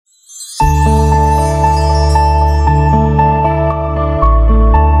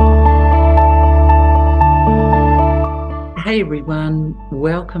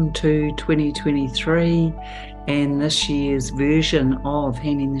welcome to 2023 and this year's version of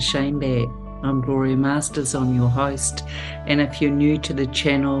Handing the Shame Back. I'm Gloria Masters, I'm your host, and if you're new to the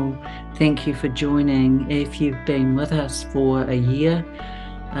channel, thank you for joining. If you've been with us for a year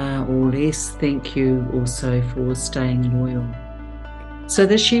or less, thank you also for staying loyal. So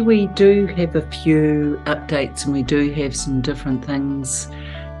this year we do have a few updates, and we do have some different things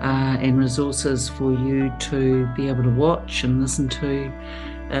and resources for you to be able to watch and listen to,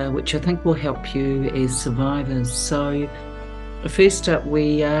 which I think will help you as survivors. So first up,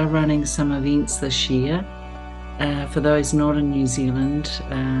 we are running some events this year. For those not in New Zealand,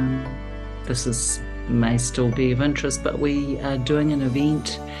 may still be of interest, but we are doing an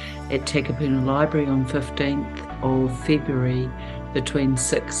event at Takapuna Library on 15th of February between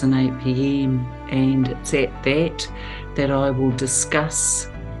 6 and 8 p.m. and it's at that I will discuss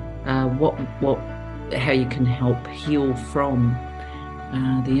how you can help heal from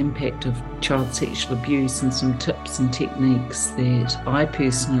the impact of child sexual abuse, and some tips and techniques that I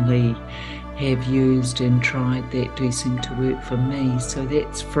personally have used and tried that do seem to work for me. So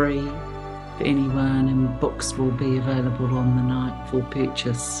that's free for anyone, and books will be available on the night for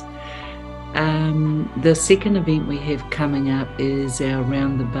purchase. The second event we have coming up is our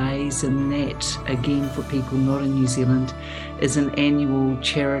Round the Bays, and that, again, for people not in New Zealand, is an annual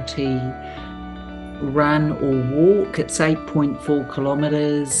charity run or walk. It's 8.4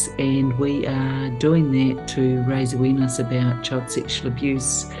 kilometres, and we are doing that to raise awareness about child sexual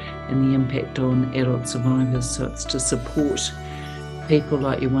abuse and the impact on adult survivors. So it's to support people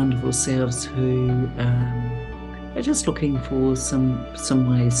like your wonderful selves who are just looking for some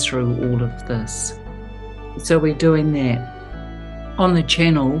ways through all of this. So we're doing that. On the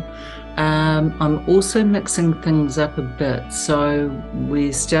channel, I'm also mixing things up a bit. So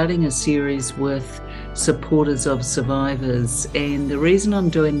we're starting a series with supporters of survivors, and the reason I'm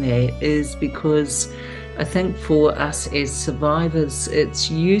doing that is because I think for us as survivors,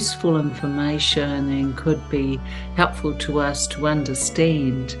 it's useful information and could be helpful to us to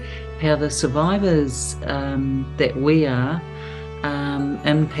understand how the survivors that we are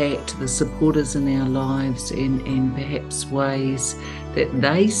impact the supporters in our lives, and perhaps ways that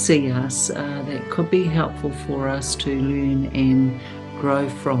they see us that could be helpful for us to learn and grow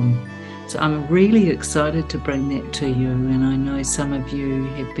from. So I'm really excited to bring that to you, and I know some of you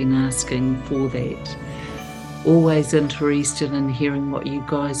have been asking for that. Always interested in hearing what you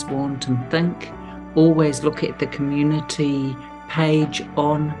guys want and think. Always look at the community page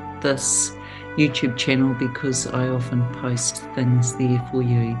on this YouTube channel, because I often post things there for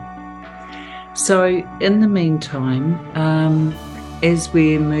you. So in the meantime, as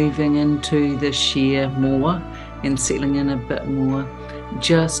we're moving into this year more and settling in a bit more,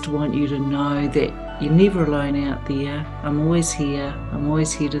 just want you to know that you're never alone out there. I'm always here. I'm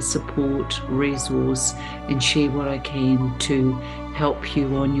always here to support, resource, and share what I can to help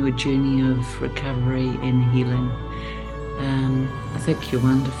you on your journey of recovery and healing. I think you're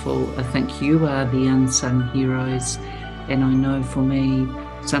wonderful. I think you are the unsung heroes, and I know for me,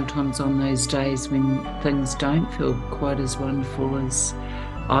 sometimes on those days when things don't feel quite as wonderful as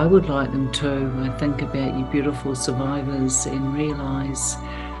I would like them to, I think about you beautiful survivors and realise,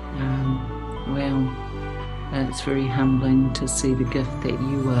 it's very humbling to see the gift that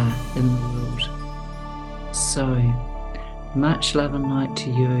you are in the world. So, much love and light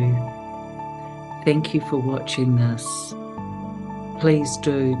to you. Thank you for watching this. Please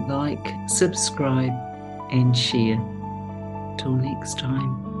do like, subscribe and share. Till next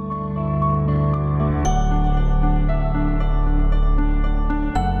time.